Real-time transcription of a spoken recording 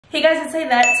Hey guys, it's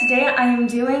Aidette. Today I am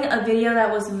doing a video that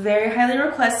was very highly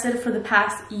requested for the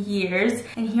past years.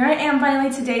 And here I am finally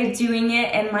today doing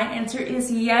it, and my answer is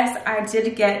yes, I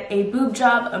did get a boob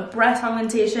job, a breast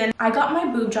augmentation. I got my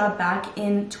boob job back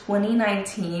in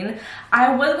 2019.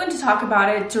 I was going to talk about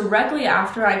it directly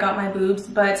after I got my boobs,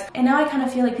 and now I kind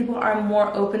of feel like people are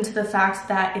more open to the fact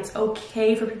that it's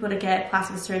okay for people to get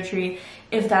plastic surgery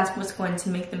if that's what's going to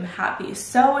make them happy.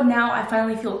 So now I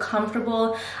finally feel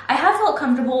comfortable. I have felt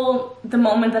comfortable the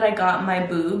moment that I got my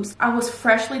boobs. I was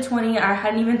freshly 20, I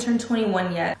hadn't even turned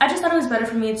 21 yet. I just thought it was better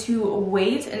for me to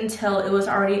wait until it was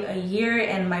already a year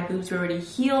and my boobs were already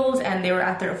healed and they were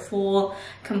at their full,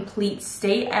 complete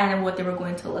state and what they were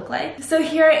going to look like. So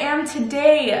here I am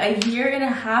today, a year and a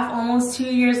half, almost 2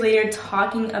 years later,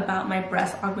 talking about my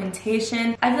breast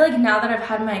augmentation. I feel like now that I've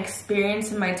had my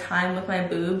experience and my time with my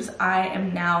boobs, I am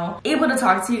now able to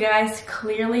talk to you guys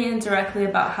clearly and directly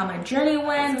about how my journey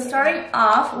went. So starting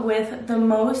off with the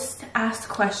most asked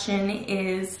question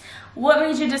is, what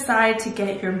made you decide to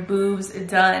get your boobs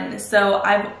done? So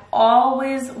I've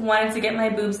always wanted to get my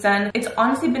boobs done. It's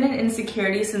honestly been an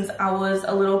insecurity since I was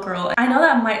a little girl. I know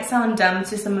that might sound dumb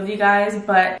to some of you guys,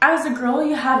 but as a girl,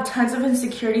 you have tons of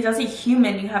insecurities. As a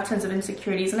human, you have tons of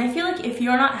insecurities. And I feel like if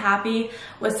you're not happy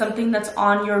with something that's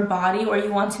on your body, or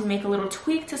you want to make a little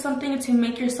tweak to something to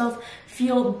make yourself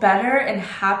feel better and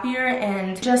happier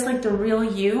and just like the real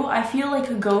you, I feel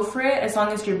like go for it as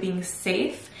long as you're being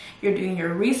safe, you're doing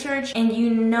your research, and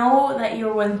you know that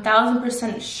you're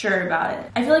 1000% sure about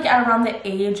it. I feel like at around the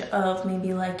age of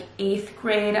maybe like 8th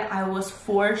grade, I was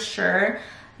for sure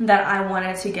that I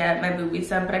wanted to get my boobies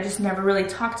done, but I just never really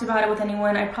talked about it with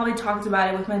anyone. I probably talked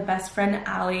about it with my best friend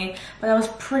Allie, but that was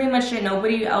pretty much it.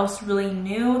 Nobody else really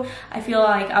knew. I feel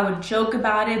like I would joke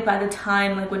about it. By the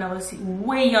time, like when I was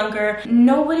way younger,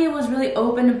 nobody was really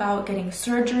open about getting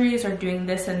surgeries or doing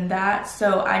this and that,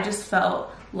 so I just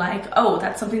felt like, oh,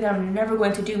 that's something that I'm never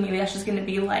going to do. Maybe that's just gonna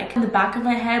be like in the back of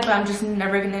my head, but I'm just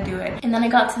never gonna do it. And then I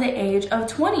got to the age of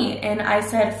 20 and I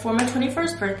said, for my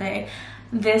 21st birthday,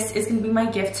 this is gonna be my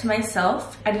gift to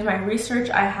myself. I did my research.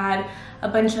 I had a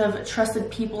bunch of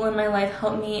trusted people in my life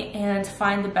help me and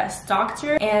find the best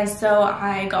doctor. And so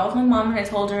I got with my mom and I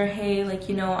told her, hey, like,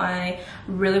 you know, I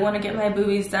really want to get my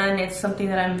boobies done. It's something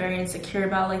that I'm very insecure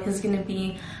about. Like, this is gonna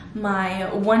be my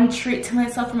one treat to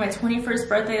myself for my 21st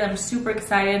birthday. I'm super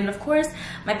excited. And of course,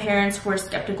 my parents were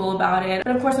skeptical about it.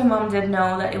 But of course, my mom did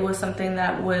know that it was something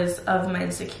that was of my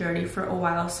insecurity for a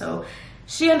while. So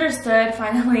she understood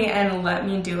finally and let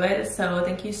me do it. So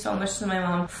thank you so much to my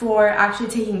mom for actually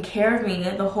taking care of me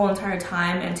the whole entire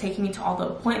time and taking me to all the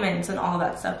appointments and all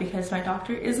that stuff, because my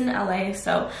doctor is in LA.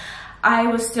 So I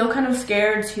was still kind of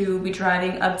scared to be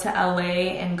driving up to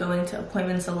LA and going to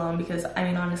appointments alone, because I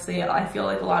mean, honestly, I feel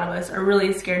like a lot of us are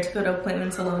really scared to go to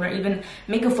appointments alone or even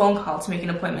make a phone call to make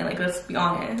an appointment. Like, let's be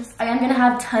honest. I am gonna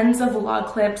have tons of vlog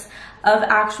clips of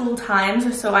actual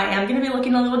times, so I am gonna be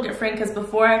looking a little different, because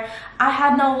before I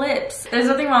had no lips. There's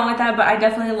nothing wrong with that, but I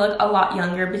definitely look a lot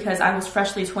younger because I was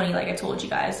freshly 20, like I told you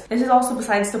guys. This is also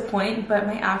besides the point, but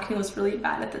my acne was really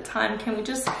bad at the time. Can we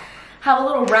just have a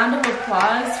little round of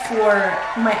applause for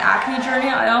my acne journey?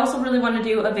 I also really want to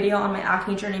do a video on my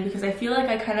acne journey because I feel like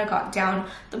I kind of got down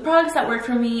the products that worked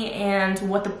for me and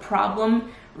what the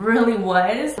problem really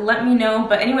was. Let me know.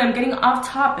 But anyway, I'm getting off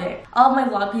topic. All of my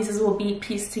vlog pieces will be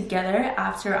pieced together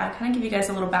after I kind of give you guys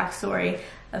a little backstory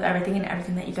of everything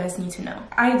that you guys need to know.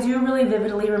 I do really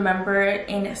vividly remember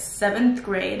in 7th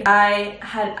grade, I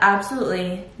had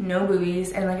absolutely no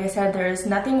boobies, and like I said, there's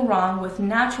nothing wrong with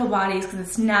natural bodies because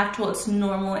it's natural, it's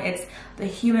normal, it's the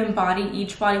human body,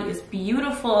 each body is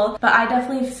beautiful, but I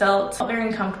definitely felt very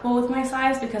uncomfortable with my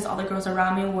size because all the girls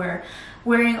around me were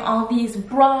wearing all these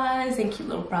bras and cute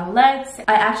little bralettes.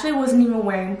 I actually wasn't even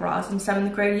wearing bras in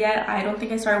 7th grade yet. I don't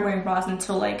think I started wearing bras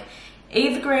until like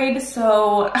 8th grade,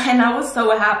 and I was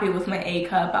so happy with my A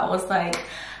cup. I was like,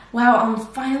 wow, I'm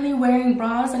finally wearing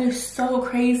bras. That is so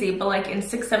crazy. But like in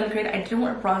 6th, 7th grade, I didn't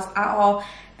wear bras at all.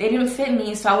 They didn't fit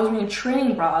me, so I was wearing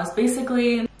training bras,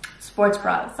 basically sports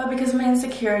bras. But because of my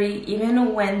insecurity,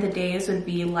 even when the days would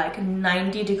be like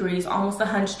 90 degrees, almost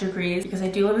 100 degrees, because I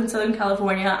do live in Southern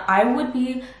California, I would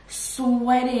be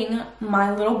sweating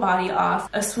my little body off,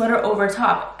 a sweater over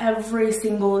top every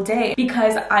single day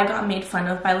because I got made fun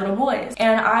of by little boys.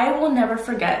 And I will never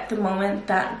forget the moment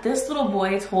that this little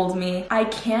boy told me, I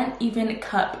can't even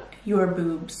cup your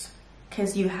boobs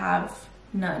because you have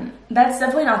none. That's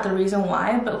definitely not the reason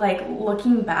why, but like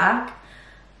looking back,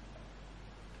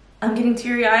 I'm getting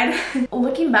teary-eyed.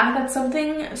 Looking back, that's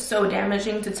something so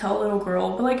damaging to tell a little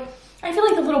girl, but like I feel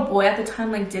like the little boy at the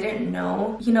time like didn't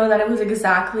know, you know, that it was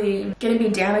exactly gonna be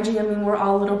damaging. I mean, we're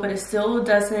all little, but it still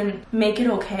doesn't make it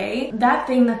okay. That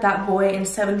thing that that boy in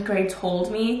 7th grade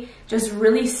told me just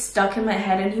really stuck in my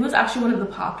head, and he was actually one of the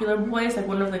popular boys, like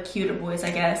one of the cuter boys, I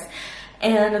guess.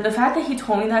 And the fact that he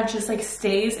told me that just like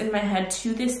stays in my head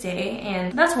to this day.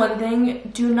 And that's one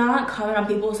thing, do not comment on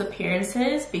people's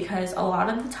appearances, because a lot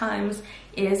of the times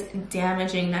is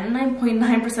damaging.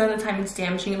 99.9% of the time it's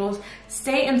damaging. It will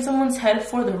stay in someone's head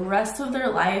for the rest of their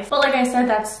life. But like I said,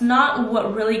 that's not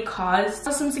what really caused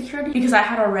some insecurity, because I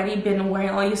had already been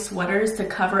wearing all these sweaters to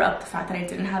cover up the fact that I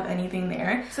didn't have anything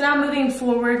there. So now moving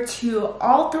forward to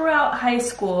all throughout high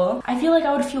school, I feel like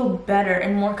I would feel better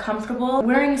and more comfortable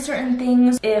wearing certain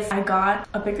things if I got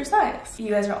a bigger size.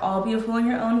 You guys are all beautiful in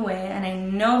your own way, and I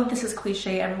know that this is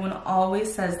cliche, everyone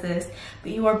always says this,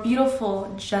 but you are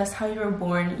beautiful just how you were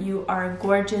born. You are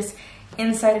gorgeous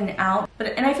inside and out.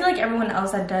 And I feel like everyone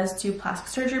else that does do plastic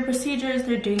surgery procedures,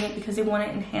 they're doing it because they want to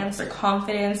enhance their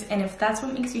confidence, and if that's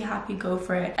what makes you happy, go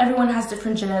for it. Everyone has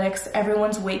different genetics,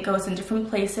 everyone's weight goes in different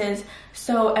places,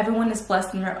 so everyone is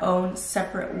blessed in their own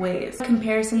separate ways.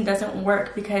 Comparison doesn't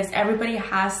work because everybody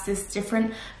has this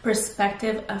different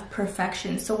perspective of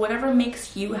perfection. So whatever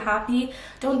makes you happy,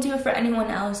 don't do it for anyone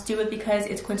else. Do it because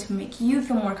it's going to make you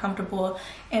feel more comfortable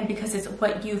and because it's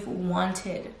what you've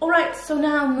wanted. Alright, so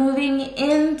now moving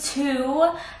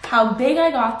into how big I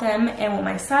got them and what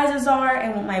my sizes are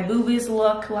and what my boobies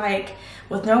look like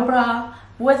with no bra,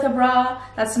 with a bra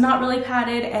that's not really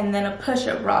padded, and then a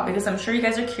push-up bra, because I'm sure you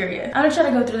guys are curious. I'm gonna try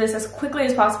to go through this as quickly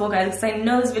as possible, guys, because I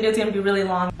know this video is gonna be really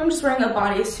long. I'm just wearing a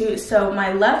bodysuit, so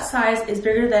my left size is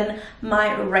bigger than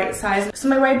my right size. So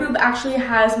my right boob actually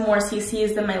has more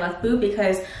cc's than my left boob,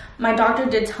 because my doctor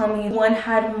did tell me one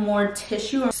had more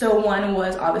tissue, so one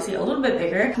was obviously a little bit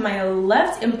bigger. My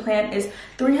left implant is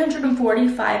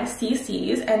 345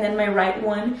 cc's, and then my right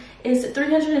one is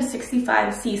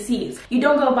 365 cc's. You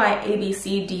don't go by A, B,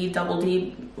 C, D, double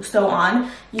D, so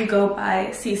on. You go by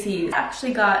cc's. I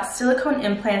actually got silicone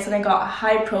implants and I got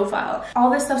high profile. All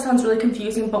this stuff sounds really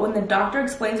confusing, but when the doctor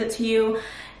explains it to you,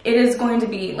 it is going to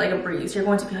be like a breeze. You're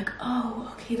going to be like,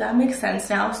 oh, okay, that makes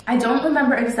sense now. I don't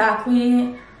remember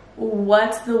exactly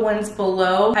what the ones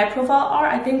below high profile are.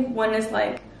 I think one is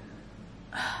like,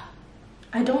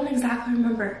 I don't exactly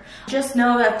remember. Just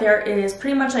know that there is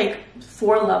pretty much like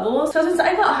 4 levels. So since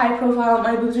I got high profile,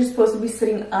 my boobs are supposed to be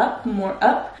sitting up, more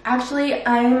up. Actually,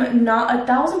 I'm not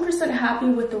 1000% happy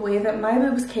with the way that my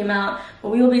boobs came out, but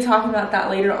we will be talking about that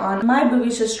later on. My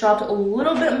boobies just dropped a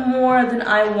little bit more than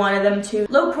I wanted them to.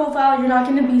 Low profile, you're not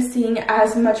going to be seeing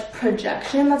as much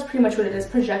projection. That's pretty much what it is,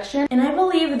 projection. And I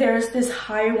believe there's this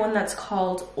higher one that's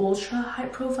called ultra high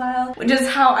profile, which is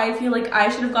how I feel like I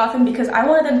should have got them, because I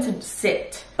wanted them to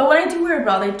sit. But when I do wear a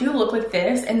bra, they do look like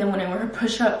this, and then when I wear a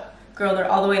push-up, girl,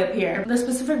 they're all the way up here. The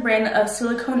specific brand of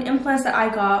silicone implants that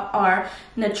I got are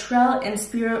Natrelle and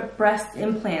Spirit breast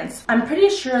implants. I'm pretty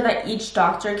sure that each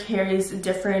doctor carries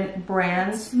different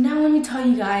brands. Now let me tell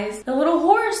you guys the little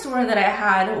horror story that I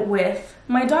had with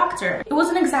my doctor. It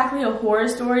wasn't exactly a horror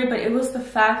story, but it was the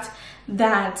fact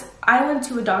that I went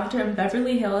to a doctor in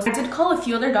Beverly Hills. I did call a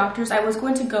few other doctors. I was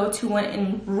going to go to one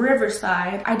in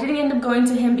Riverside. I didn't end up going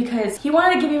to him because he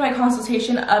wanted to give me my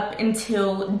consultation up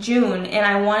until June, and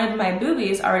I wanted my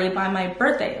boobies already by my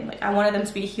birthday. Like, I wanted them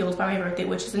to be healed by my birthday,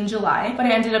 which is in July, but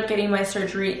I ended up getting my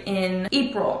surgery in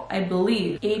April, I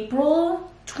believe. April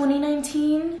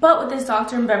 2019. But with this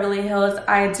doctor in Beverly Hills,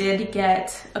 I did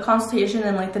get a consultation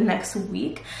in like the next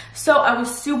week. So I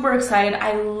was super excited.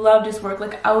 I loved his work.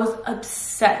 Like, I was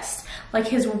obsessed. Like,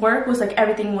 his work was like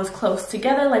everything was close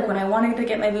together. Like, when I wanted to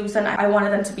get my boobs done, I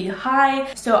wanted them to be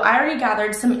high. So I already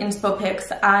gathered some inspo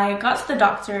pics. I got to the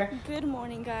doctor. Good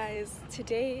morning, guys.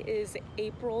 Today is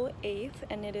April 8th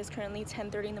and it is currently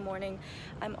 10:30 in the morning.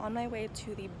 I'm on my way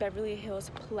to the Beverly Hills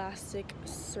plastic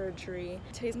surgery.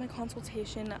 Today's my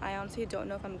consultation. I honestly don't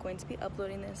know if I'm going to be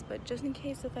uploading this, but just in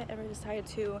case if I ever decide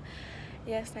to,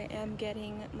 yes, I am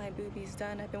getting my boobies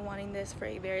done. I've been wanting this for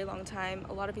a very long time.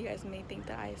 A lot of you guys may think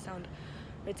that I sound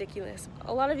ridiculous.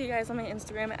 A lot of you guys on my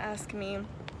Instagram ask me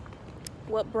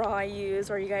what bra I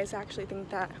use, or you guys actually think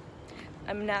that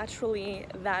I'm naturally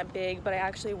that big, but I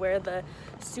actually wear the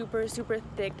super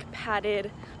thick padded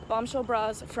bombshell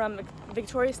bras from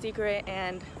Victoria's Secret,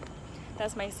 and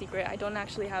that's my secret. I don't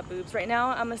actually have boobs. Right now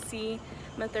I'm a C,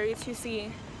 I'm a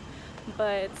 32C,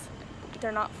 but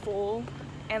they're not full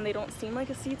and they don't seem like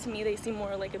a C to me. They seem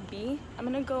more like a B. I'm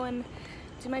gonna go and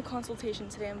do my consultation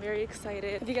today. I'm very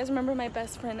excited. If you guys remember my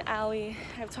best friend Allie,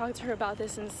 I've talked to her about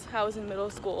this since I was in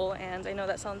middle school, and I know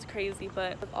that sounds crazy,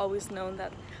 but I've always known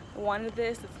that I wanted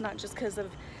this. It's not just because of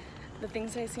the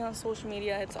things that I see on social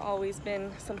media, it's always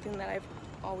been something that I've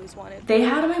always wanted. They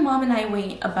had my mom and I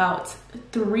wait about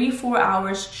 3-4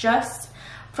 hours just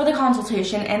for the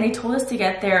consultation, and they told us to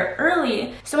get there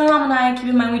early. So my mom and I, keep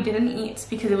in mind, we didn't eat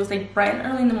because it was like bright and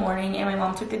early in the morning, and my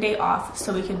mom took the day off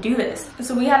so we could do this.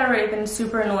 So we had already been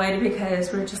super annoyed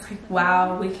because we were just like,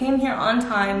 wow, we came here on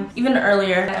time, even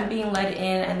earlier. I'm being led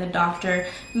in and the doctor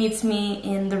meets me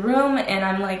in the room, and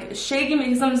I'm like shaking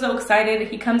because I'm so excited.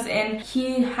 He comes in,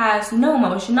 he has no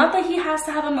emotion. Not that he has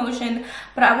to have emotion,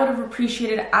 but I would have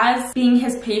appreciated, as being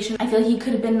his patient, I feel like he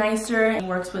could have been nicer. He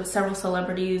works with several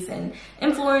celebrities and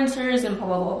influencers and blah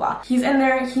blah blah blah. He's in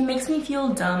there, he makes me feel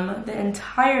dumb the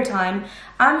entire time.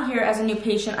 I'm here as a new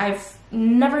patient, I've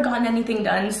never gotten anything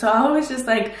done, so I was just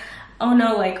like, oh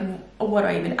no, like what do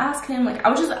I even ask him? Like I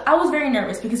was very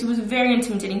nervous because he was very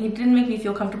intimidating. He didn't make me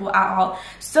feel comfortable at all.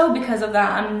 So because of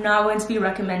that, I'm not going to be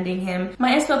recommending him.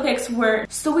 My inspo pics were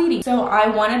sweetie, so I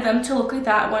wanted them to look like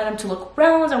that. I wanted them to look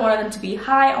round, I wanted them to be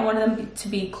high, I wanted them to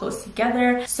be close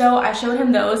together. So I showed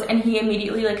him those, and he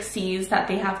immediately like sees that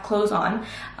they have clothes on.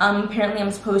 Apparently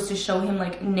I'm supposed to show him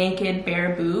like naked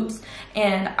bare boobs,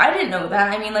 and I didn't know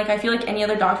that. I mean, like I feel like any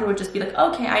other doctor would just be like,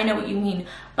 okay, I know what you mean,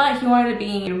 but he wanted to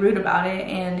be rude about it,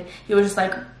 and he was just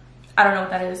like, I don't know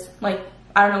what that is. Like,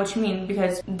 I don't know what you mean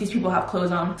because these people have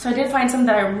clothes on. So I did find some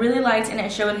that I really liked, and I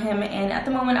showed him, and at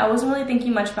the moment I wasn't really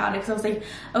thinking much about it because I was like,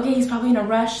 okay, he's probably in a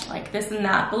rush, like this and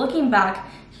that. But looking back,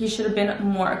 he should have been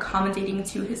more accommodating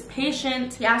to his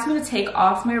patient. He asked me to take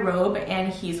off my robe,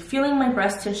 and he's feeling my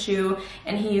breast tissue,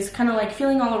 and he's kind of like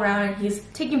feeling all around, and he's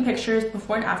taking pictures,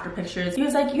 before and after pictures. He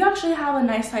was like, you actually have a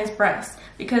nice sized breast.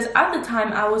 Because at the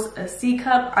time I was a C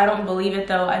cup. I don't believe it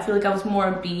though. I feel like I was more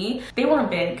a B. They weren't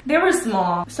big, they were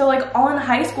small. So like all in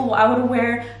high school, I would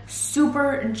wear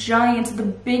super giant, the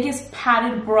biggest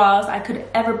padded bras I could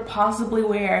ever possibly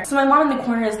wear. So my mom in the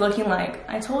corner is looking like,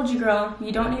 I told you girl,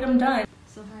 you don't need them done.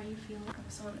 So how are you feeling? I'm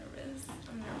so nervous.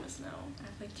 I'm nervous now. I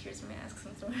have like tears in my eyes because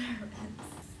I'm so nervous.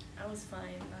 I was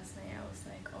fine last night. I was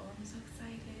like, oh, I'm so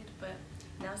excited. But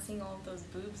now seeing all of those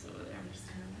boobs over there, I'm just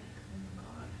kind of like, oh my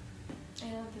god. I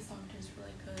know this doctor is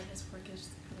really good. His work is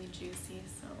really juicy,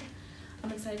 so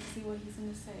I'm excited to see what he's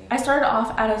gonna say. I started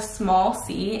off at a small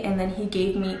C, and then he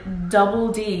gave me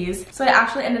double D's. So I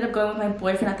actually ended up going with my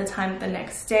boyfriend at the time the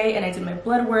next day, and I did my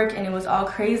blood work, and it was all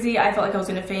crazy. I felt like I was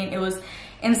gonna faint. It was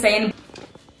insane.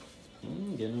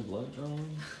 Getting a blood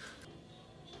drawn.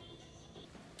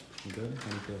 You good?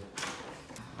 How you feel?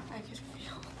 I could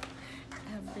feel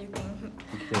everything.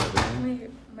 You feel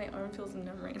everything? My arm feels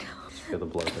numb right now. Feel the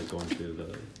blood like going through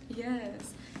the...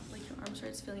 Yes. Like your arm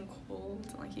starts feeling cold.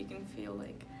 Like you can feel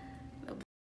like the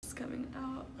blood coming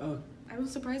out. Oh. I was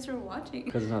surprised you were watching.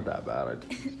 Because it's not that bad.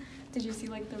 Did you see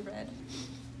like the red?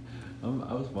 I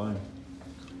was fine.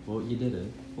 Well, you did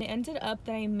it. It ended up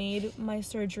that I made my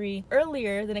surgery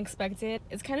earlier than expected.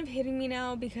 It's kind of hitting me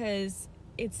now because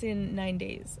it's in 9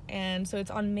 days, and so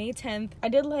it's on May 10th. I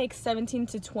did like 17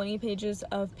 to 20 pages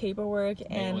of paperwork,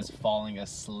 and I was falling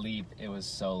asleep. It was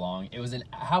so long. It was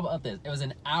how about this? It was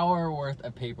an hour worth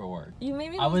of paperwork. You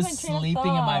made me I was lose my train of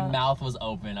sleeping and my thought. mouth was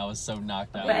open. I was so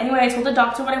knocked out. But anyway, I told the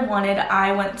doctor what I wanted.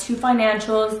 I went to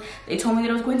financials. They told me that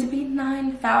it was going to be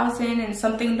 $9,000 and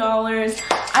something dollars.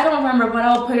 I don't remember, but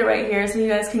I'll put it right here so you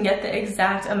guys can get the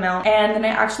exact amount. And then I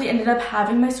actually ended up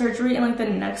having my surgery in like the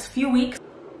next few weeks.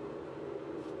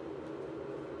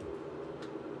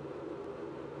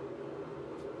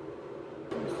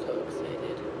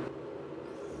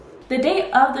 The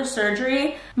day of the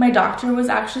surgery, my doctor was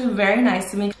actually very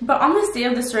nice to me. But on this day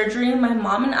of the surgery, my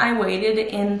mom and I waited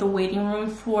in the waiting room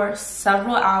for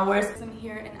several hours. I'm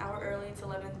here an hour early, it's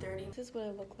 11:30. This is what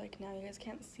I look like now. You guys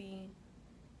can't see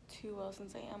too well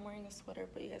since I am wearing a sweater,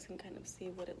 but you guys can kind of see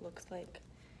what it looks like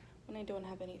when I don't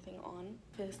have anything on.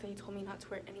 Because they told me not to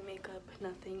wear any makeup,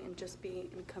 nothing, and just be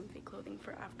in comfy clothing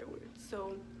for afterwards.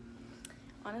 So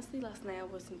honestly, last night I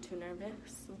wasn't too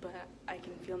nervous, but I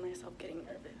can feel myself getting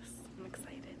nervous. I'm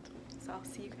excited. So I'll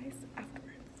see you guys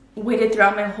afterwards. Waited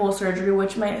throughout my whole surgery,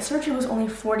 which my surgery was only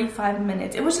 45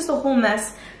 minutes. It was just a whole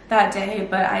mess that day,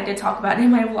 but I did talk about it in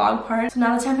my vlog part. So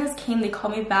now the time has came, they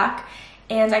called me back,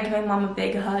 and I gave my mom a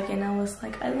big hug, and I was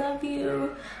like, I love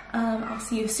you. I'll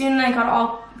see you soon. And I got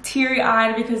all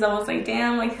teary-eyed because I was like,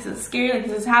 damn, like this is scary, like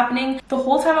this is happening. The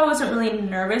whole time I wasn't really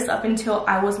nervous up until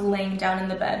I was laying down in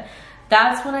the bed.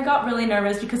 That's when I got really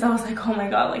nervous because I was like, oh my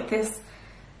god, like this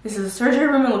is a surgery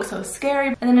room, it looks so scary.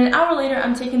 And then an hour later,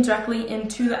 I'm taken directly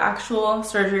into the actual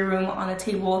surgery room on a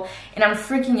table, and I'm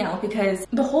freaking out because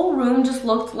the whole room just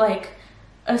looked like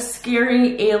a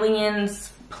scary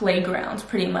alien's playground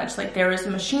pretty much. Like there was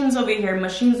machines over here,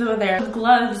 machines over there,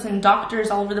 gloves and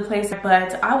doctors all over the place.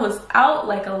 But I was out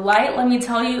like a light, let me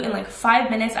tell you, in like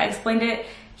 5 minutes. I explained it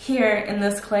here in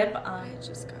this clip. I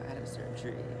just got out of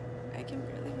surgery. I can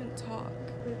barely even talk.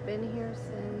 We've been here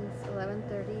since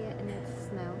 11:30 and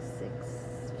it's now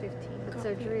 6:15. The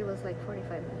surgery was like 45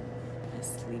 minutes. A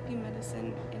sleepy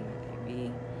medicine in my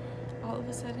IV. All of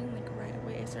a sudden, like right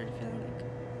away, I started feeling like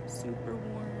super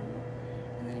warm.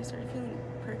 And then I started feeling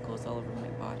prickles all over my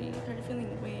body. I started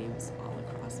feeling waves all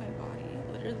across my body.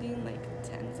 Literally in like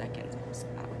 10 seconds I was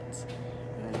out.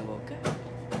 And then I woke up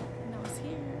and I was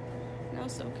here. And I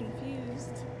was so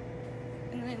confused.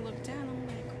 And then I looked down, I'm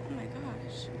like, oh my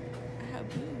gosh, I have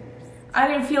boobs. I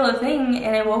didn't feel a thing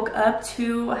and I woke up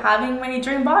to having my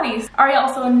dream bodies. Alright,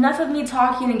 also enough of me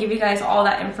talking and give you guys all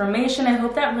that information. I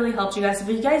hope that really helped you guys. If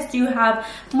you guys do have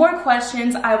more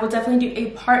questions, I will definitely do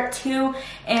a part 2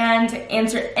 and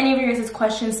answer any of your guys'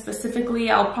 questions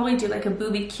specifically. I'll probably do like a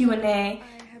boobie Q&A. I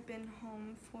have been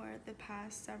home for the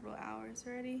past several hours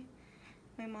already.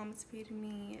 My mom's made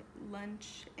me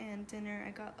lunch and dinner.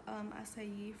 I got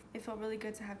acai. It felt really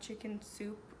good to have chicken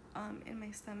soup in my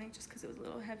stomach just because it was a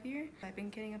little heavier. I've been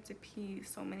getting up to pee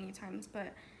so many times,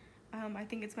 but I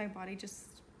think it's my body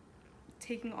just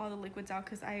taking all the liquids out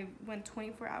because I went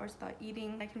 24 hours without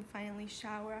eating. I can finally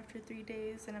shower after 3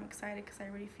 days and I'm excited because I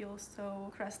already feel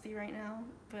so crusty right now,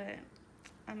 but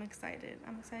I'm excited.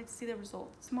 I'm excited to see the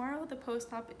results. Tomorrow the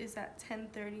post-op is at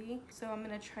 10:30, so I'm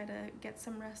gonna try to get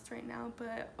some rest right now,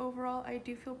 but overall I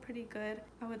do feel pretty good.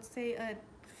 I would say a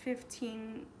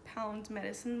 15-pound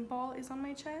medicine ball is on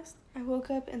my chest. I woke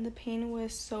up and the pain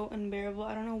was so unbearable.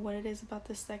 I don't know what it is about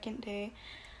the second day.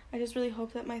 I just really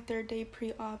hope that my 3rd day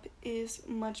pre-op is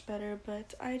much better,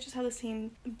 but I just have the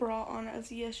same bra on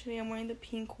as yesterday. I'm wearing the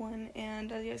pink one,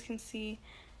 and as you guys can see,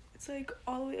 it's like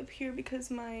all the way up here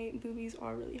because my boobies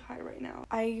are really high right now.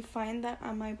 I find that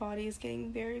my body is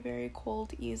getting very, very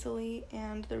cold easily,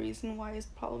 and the reason why is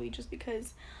probably just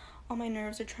because all my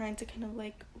nerves are trying to kind of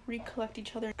like recollect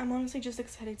each other. I'm honestly just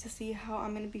excited to see how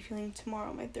I'm going to be feeling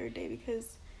tomorrow, my 3rd day,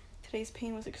 because today's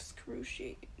pain was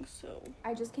excruciating. So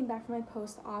I just came back from my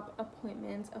post-op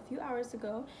appointment a few hours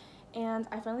ago, and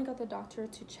I finally got the doctor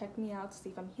to check me out to see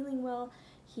if I'm healing well.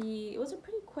 It was a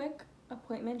pretty quick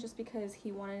appointment just because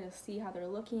he wanted to see how they're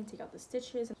looking, take out the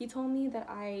stitches. He told me that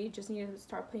I just needed to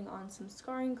start putting on some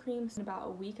scarring creams. In about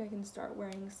a week I can start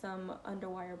wearing some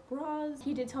underwire bras.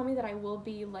 He did tell me that I will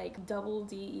be like double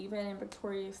D even in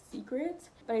Victoria's Secret,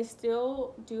 but I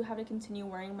still do have to continue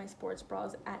wearing my sports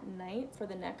bras at night for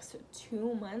the next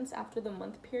 2 months after the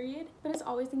month period. But as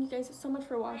always, thank you guys so much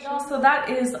for watching. So that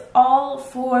is all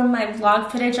for my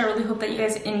vlog footage. I really hope that you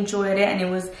guys enjoyed it and it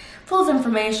was full of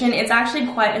information. It's actually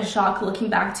quite a shock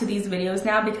looking back to these videos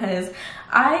now because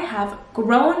I have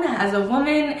grown as a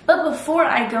woman. But before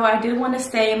I go, I did want to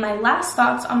say my last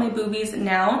thoughts on my boobies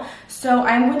now. So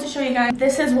I'm going to show you guys,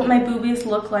 this is what my boobies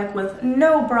look like with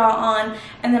no bra on,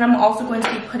 and then I'm also going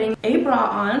to be putting a bra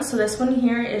on. So this one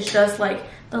here is just like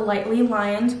the Lightly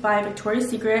Lined by Victoria's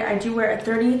Secret. I do wear a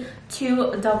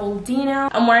 32 double D now.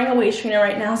 I'm wearing a waist trainer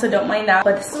right now, so don't mind that.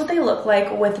 But this is what they look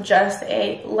like with just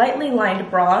a lightly lined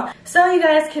bra. So you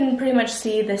guys can pretty much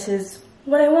see this is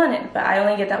what I wanted, but I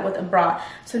only get that with a bra.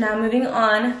 So now moving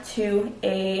on to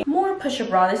a more push-up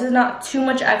bra. This is not too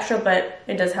much extra, but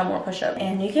it does have more push-up.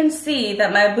 And you can see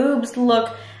that my boobs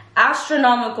look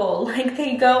astronomical. Like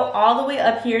they go all the way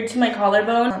up here to my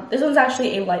collarbone. This one's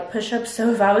actually a light push-up,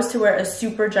 so if I was to wear a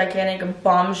super gigantic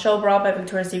bombshell bra by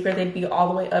Victoria's Secret, they'd be all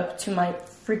the way up to my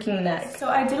freaking neck. So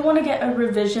I did want to get a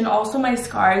revision. Also, my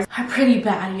scars are pretty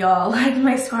bad, y'all. Like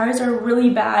my scars are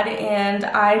really bad, and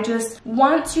I just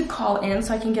want to call in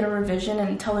so I can get a revision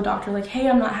and tell the doctor like, hey,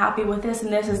 I'm not happy with this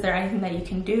and this. Is there anything that you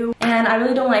can do? And I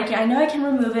really don't like it. I know I can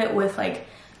remove it with like,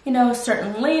 you know,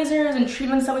 certain lasers and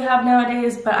treatments that we have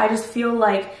nowadays, but I just feel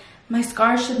like my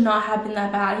scars should not have been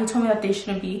that bad. He told me that they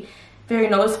shouldn't be very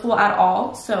noticeable at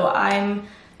all. So I'm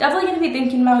definitely going to be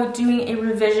thinking about doing a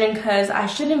revision because I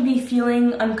shouldn't be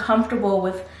feeling uncomfortable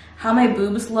with how my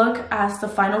boobs look as the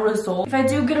final result. If I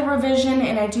do get a revision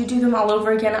and I do them all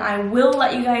over again, I will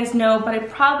let you guys know, but it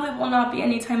probably will not be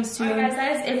anytime soon. Alright guys,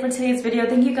 that is it for today's video.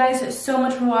 Thank you guys so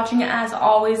much for watching. As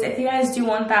always, if you guys do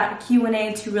want that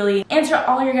Q&A to really answer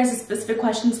all your guys' specific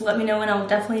questions, let me know and I will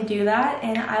definitely do that.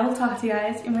 And I will talk to you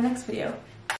guys in my next video.